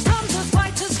 Out she comes as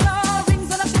white as snow. Rings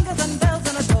on her fingers and bells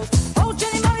on her toes. Oh,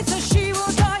 Jenny Molly says she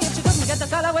will die if she couldn't get the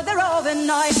fella with the roving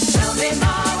knife. Tell me,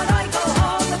 Ma, when I go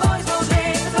home, the boys won't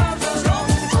leave the girls alone.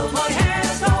 They pull my hair,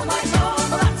 stole my comb.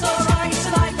 Well, that's all right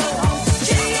till I go home.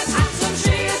 She is handsome,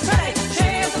 she is pretty. She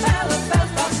is the belle of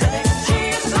Belfast City. She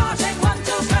is a courting 1,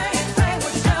 2, 3. Pray,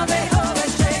 would you tell me who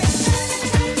is she?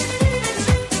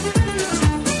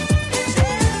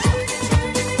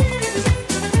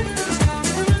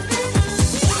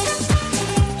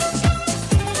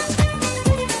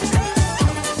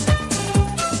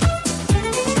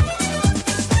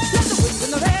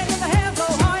 And the rain and the hair go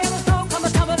high and the snow come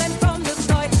tumbling from the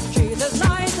sky. She's as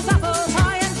nice as apple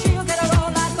pie and she'll get her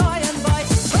all that by and by.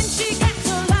 When she gets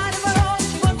a lad of her own,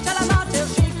 she won't tell him out till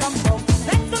she comes home.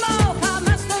 Let them all come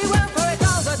as they will, for it's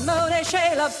Albert Mooney she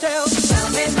loves still. Tell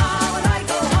me, Ma, when I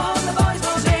go home, the boys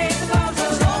won't leave the girls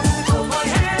alone. They pull my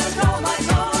hair, stole my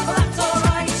comb. Well, that's all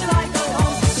right till I go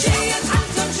home. She is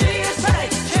handsome, she is pretty.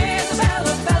 She is the belle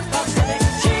of Belfast City.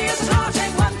 She is a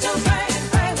courting 1, 2, 3.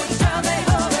 Pray, would you tell me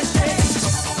who is she?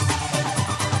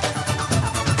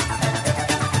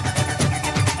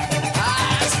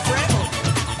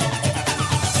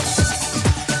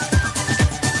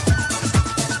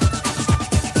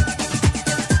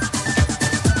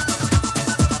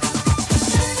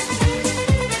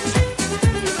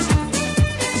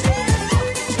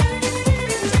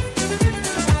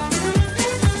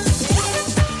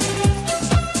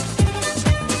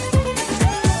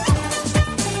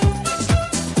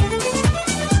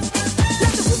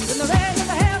 And the rain and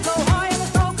the hair go high and the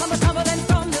snow come tumbling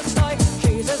from the sky.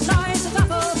 She's as nice as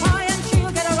apple pie and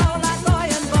she'll get her all that by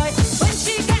and by. When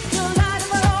she gets a lad of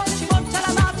her own, she won't tell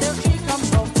him out till she comes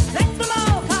home. Let them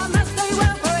all come as they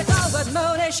will, for it's Albert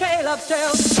Mooney she loves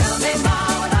still. Tell me, Ma,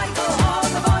 when I go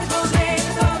home, the boys won't leave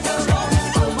the girls alone.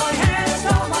 They pull my hair,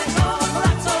 stole my comb. Well,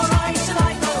 that's all right till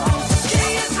I go home. She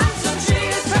is handsome, she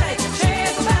is pretty. She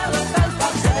is the belle of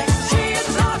Belfast City. She is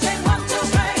a courting 1, 2,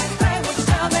 3. Pray, would you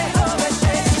tell me who is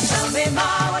she? Tell me, Ma,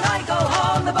 when I go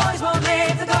home, the boys won't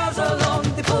leave the girls alone.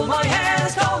 They pull my hair,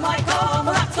 stole my comb.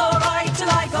 Well, that's all right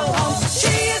till I go home.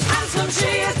 She is handsome, she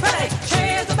is pretty. She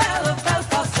is the belle of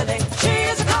Belfast City. She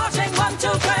is a courting 1, 2,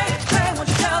 3. Pray, would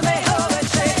you tell me who is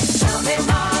she? Tell me,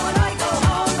 Ma, when I go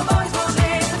home, the boys won't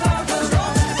leave the girls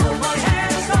alone. They pull my hair,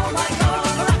 stole my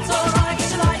comb. Well, that's all right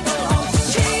till I go home.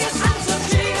 She is handsome,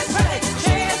 she is pretty.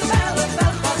 She is the belle of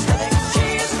Belfast City. She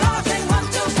is a courting 1,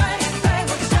 2, 3. Pray,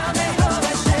 would you tell me who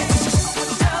is she? Would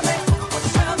you tell me? Would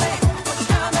you tell me? Would you tell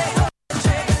me who is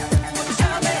she? Would you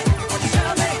tell me? Would you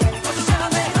tell me? Would you tell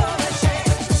me who is she?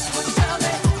 Would you tell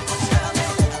me? Would you tell me?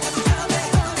 Would you tell me? Would you tell me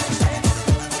who is she?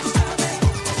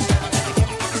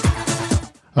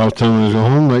 I'll tell you, the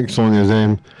whole next song is I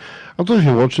don't know if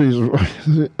you watched it.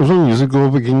 It was on years ago,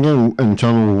 but you can get it in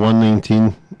channel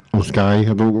 119 on Sky. I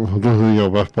don't know who you're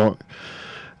with, but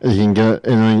you can get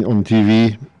it on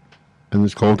TV, and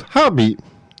it's called Heartbeat,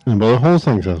 and Brother Hall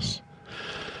sings this.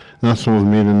 And that song was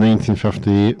made in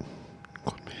 1958.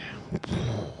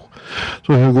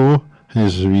 So here we go.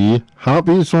 Here's the wee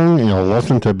Heartbeat song, and you're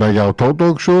listening to Big Al Talk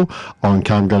Dog Show on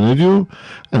Cam Glen Radio,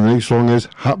 and the next song is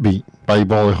Heartbeat by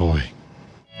Bolly Holly.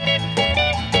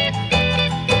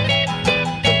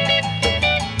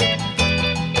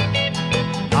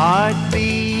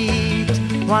 Heartbeat,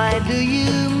 why do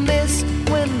you miss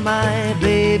when my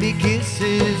baby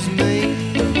kisses me?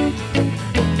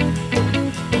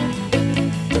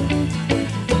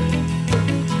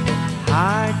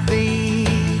 Heartbeat,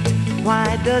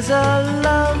 why does a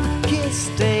love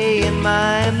kiss stay in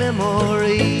my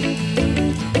memory?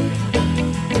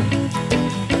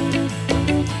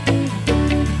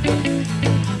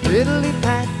 Fiddly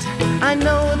pat, I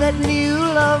know that new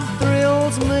love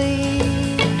thrills me.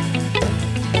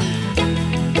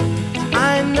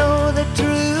 I know that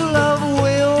true love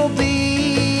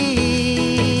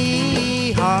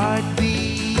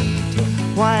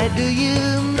Why do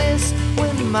you miss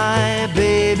when my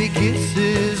baby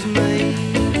kisses me?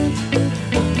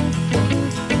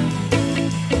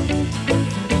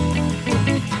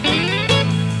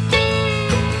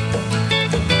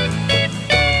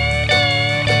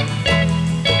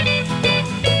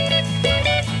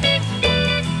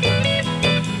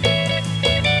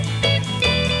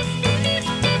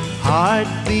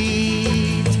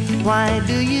 Heartbeat, why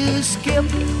do you skip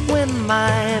when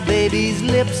my baby's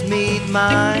lips meet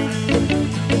mine?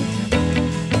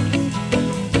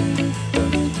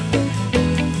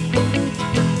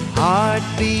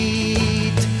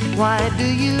 Heartbeat, why do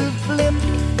you flip,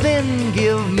 then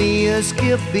give me a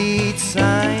skip beat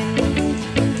sign?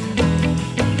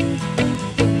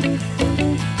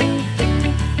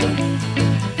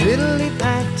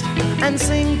 Fiddly-pat and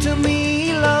sing to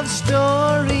me love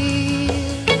stories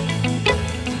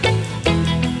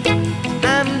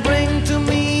and bring to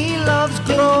me love's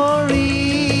glory.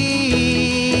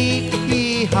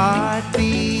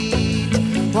 Heartbeat,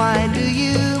 why do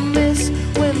you miss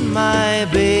when my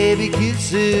baby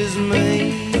kisses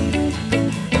me?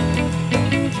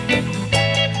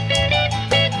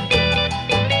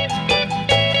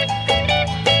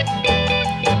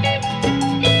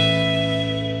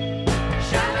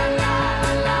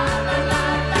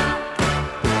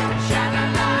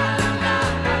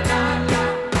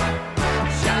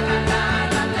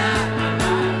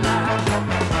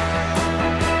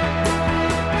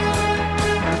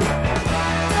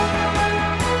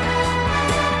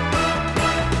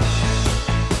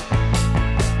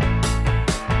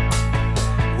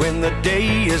 When the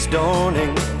day is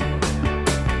dawning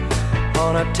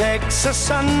on a Texas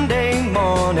Sunday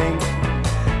morning,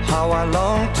 how I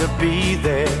long to be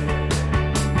there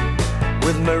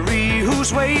with Marie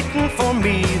who's waiting for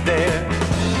me there.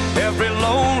 Every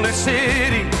lonely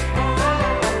city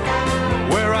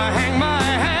where I hang my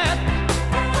hat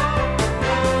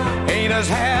ain't as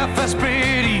half as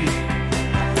pretty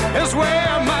as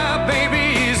where my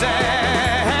baby's at.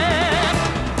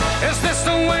 Is this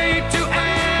the way to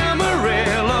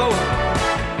Amarillo?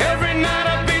 Every night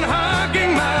I've been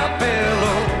hugging my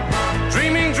pillow,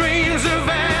 dreaming dreams of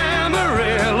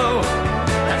Amarillo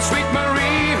and sweet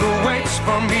Marie who waits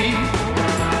for me.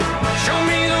 Show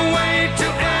me the way to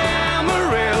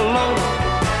Amarillo.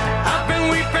 I've been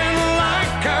weeping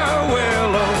like a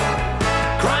willow,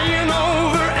 crying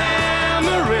over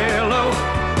Amarillo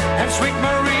and sweet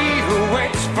Marie who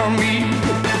waits for me.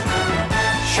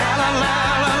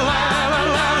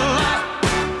 Sha-la-la-la-la-la-la-la,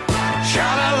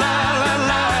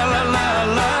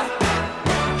 sha-la-la-la-la-la-la-la,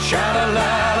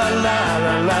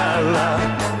 sha-la-la-la-la-la-la,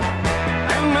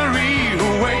 and Marie who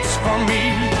waits for me.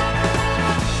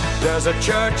 There's a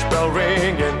church bell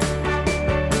ringing,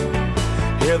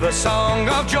 hear the song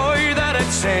of joy that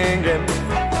it's singing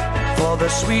for the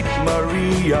sweet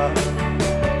Maria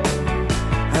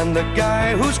and the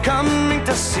guy who's coming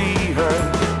to see her.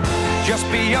 Just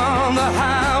beyond the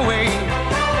highway,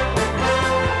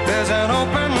 there's an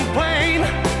open plain,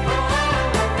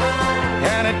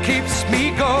 and it keeps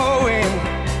me going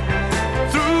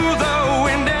through the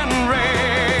wind and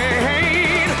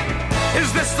rain.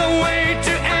 Is this the way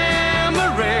to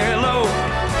Amarillo?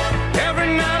 Every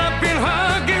night I've been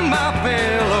hugging my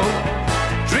pillow,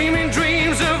 dreaming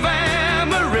dreams of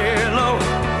Amarillo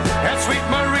and sweet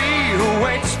Marie who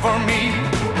waits for me.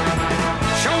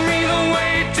 Show me the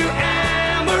way to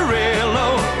Amarillo.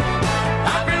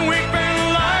 I've been weeping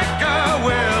like a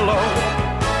willow,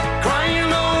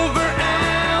 crying over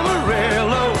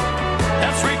Amarillo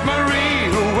and sweet Marie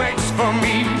who waits for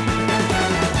me.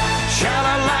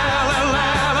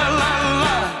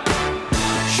 Sha-la-la-la-la-la-la-la,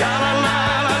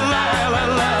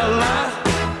 sha-la-la-la-la-la-la-la,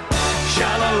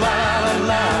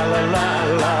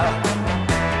 sha-la-la-la-la-la-la,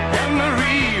 and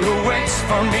Marie who waits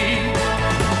for me.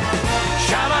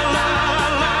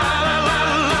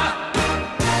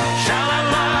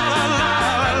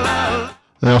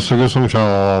 There's a good song,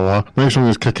 Sha-la-la-la. Next song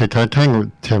is Ka-ka-ka-kang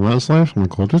with 10 minutes left. Oh my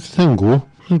god, does the time go?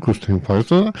 It's a good time pause,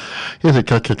 does it? Here's a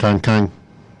Ka-ka-kang-kang.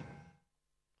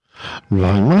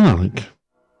 Right, man, Alec.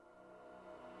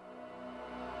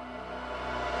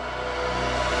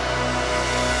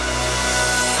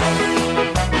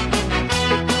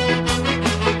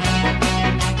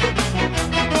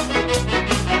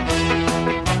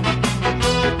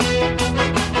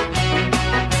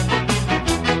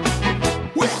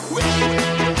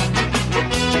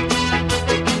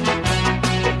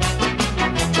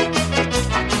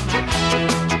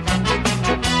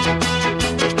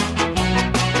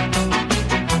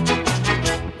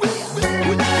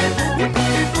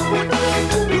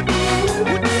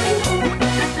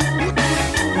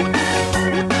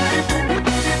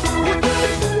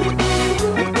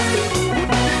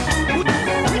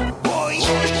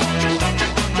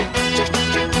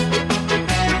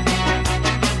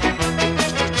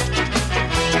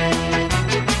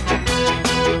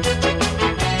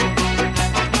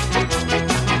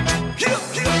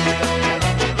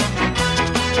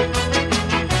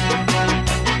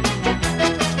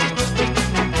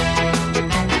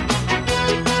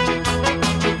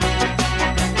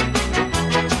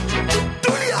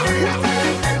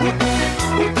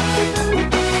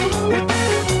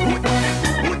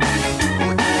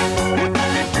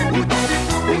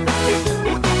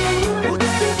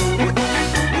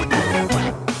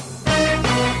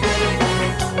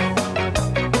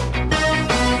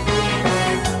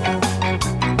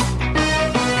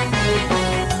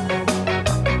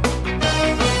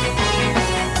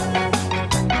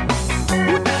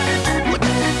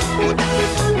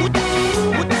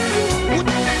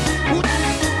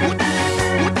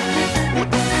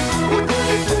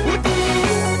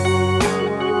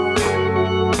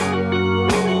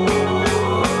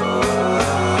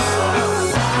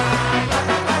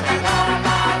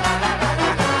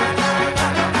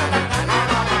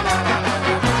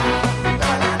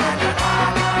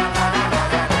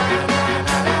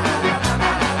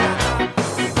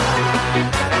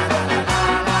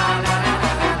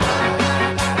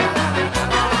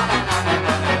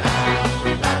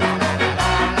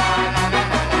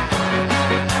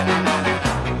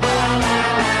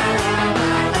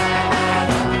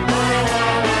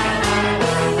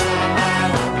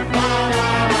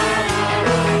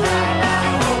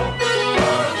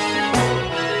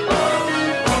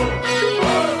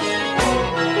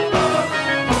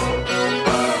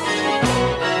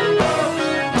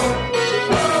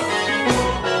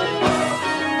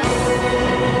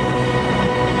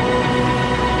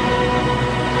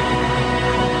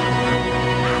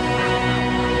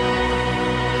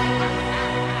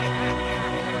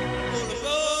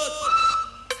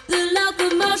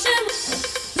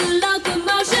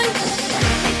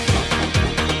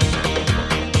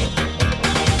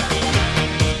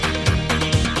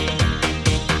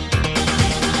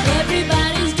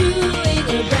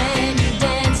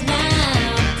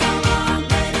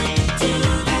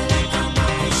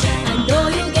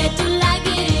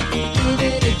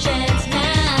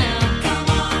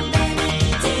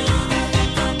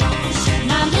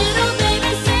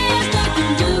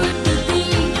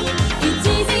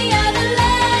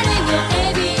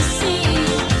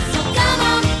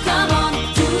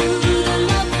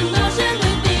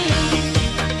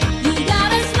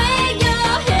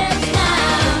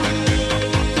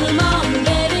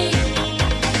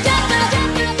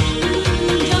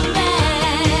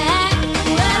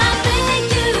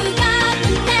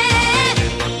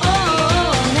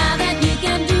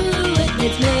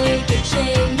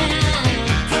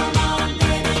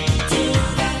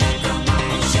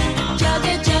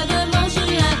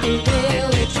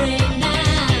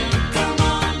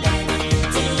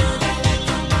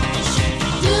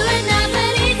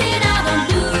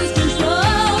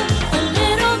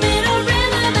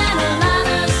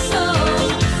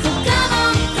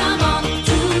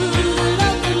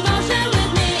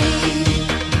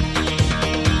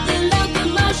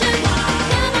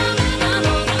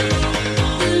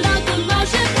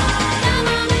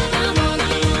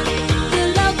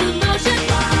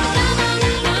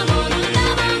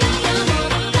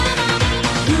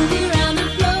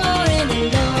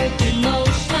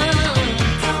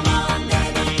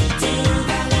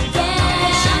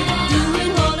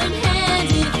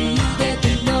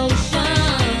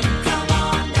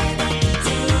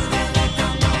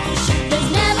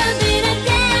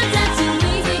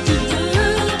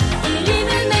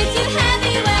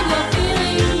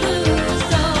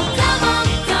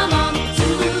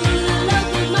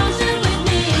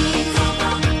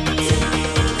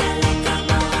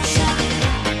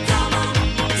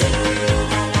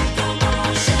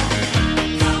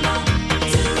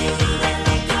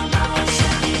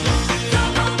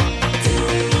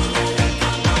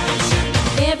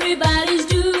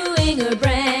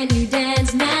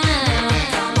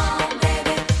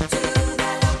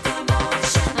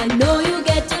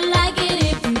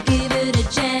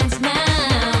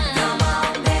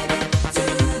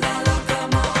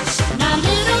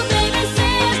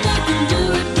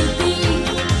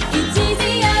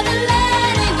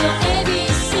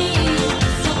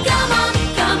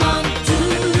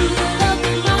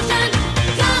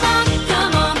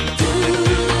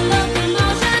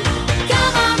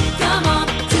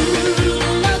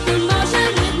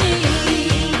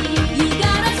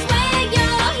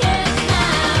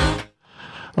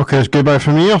 says goodbye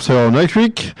from me until next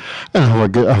week, and have a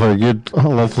good,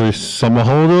 lovely summer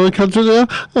holiday, all the kids out there.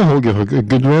 I hope you have a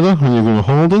good weather when you're going on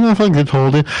holiday, and have a good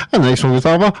holiday. And next one,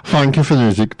 Gustavo, thank you for the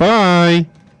music. Bye.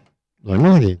 Ring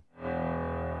on again.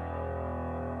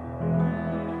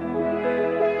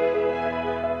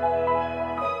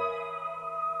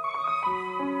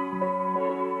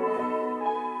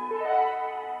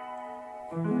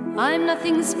 I'm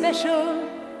nothing special.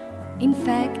 In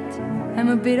fact, I'm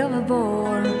a bit of a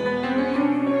bore.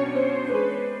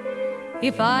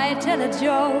 If I tell a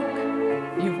joke,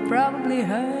 you've probably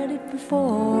heard it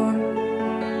before.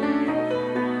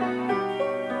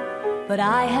 But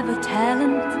I have a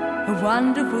talent, a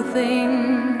wonderful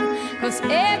thing, 'cause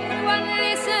everyone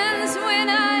listens when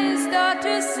I start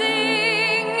to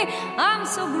sing. I'm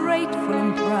so grateful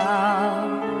and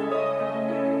proud.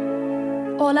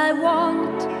 All I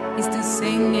want is to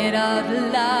sing it out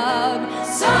loud.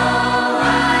 So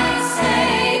I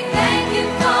say thank you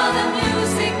for the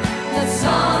music, the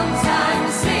songs I'm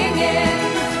singing.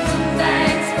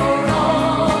 Thanks for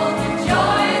all the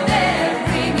joy they're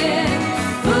bringing.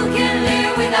 Who can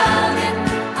live without it?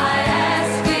 I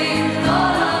ask in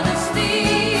all honesty.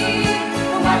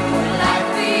 What would life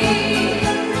be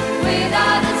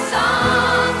without a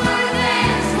song or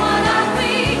dance? What are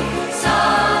we? So I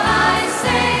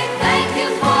say thank you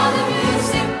for the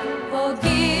music, for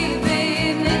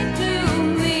giving it to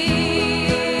me.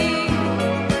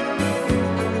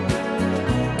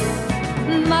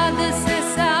 Mother says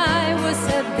I was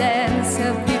a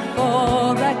dancer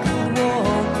before I could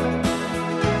walk.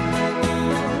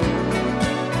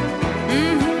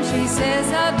 She says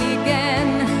I began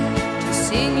to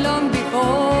sing long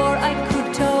before I could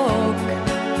talk.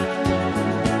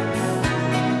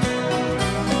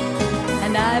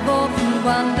 And I've often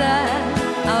wondered,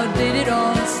 how did it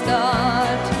all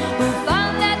start? Who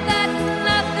found that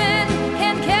nothing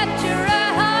can capture a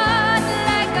heart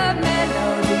like a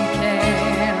melody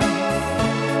can?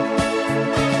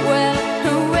 Well,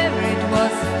 whoever it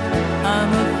was,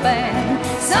 I'm a fan.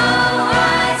 So I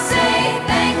say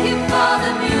thank you for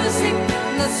the music,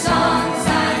 the songs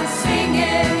I'm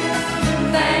singing.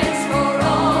 Thanks for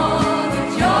all the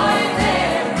joy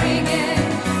they're bringing.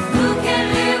 Who can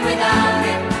live without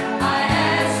it? I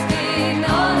ask in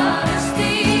all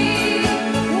honesty.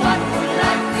 What would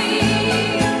life be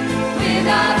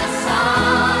without a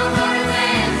song or a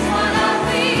dance? What are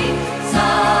we? So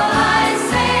I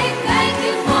say thank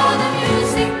you for the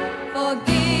music, for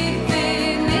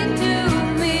giving it to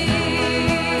me.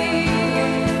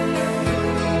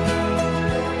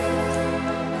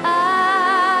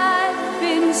 I've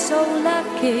been so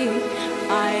lucky.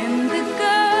 I am the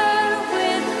girl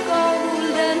with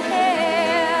golden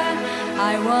hair.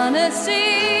 I wanna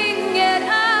sing it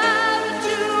out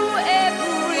to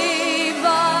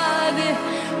everybody.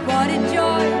 What a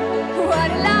joy, what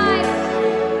a life,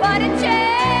 what a chance.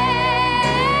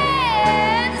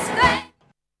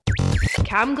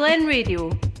 Cam Glen Radio.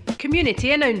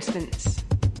 Community announcements.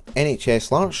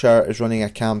 NHS Lanarkshire is running a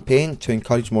campaign to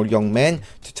encourage more young men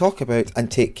to talk about and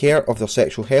take care of their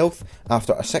sexual health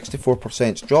after a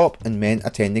 64% drop in men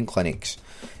attending clinics.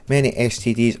 Many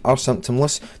STDs are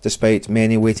symptomless, despite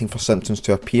many waiting for symptoms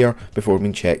to appear before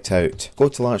being checked out. Go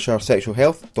to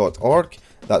LancashireSexualHealth.org,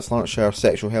 that's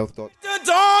LancashireSexualHealth.org. The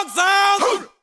dogs out!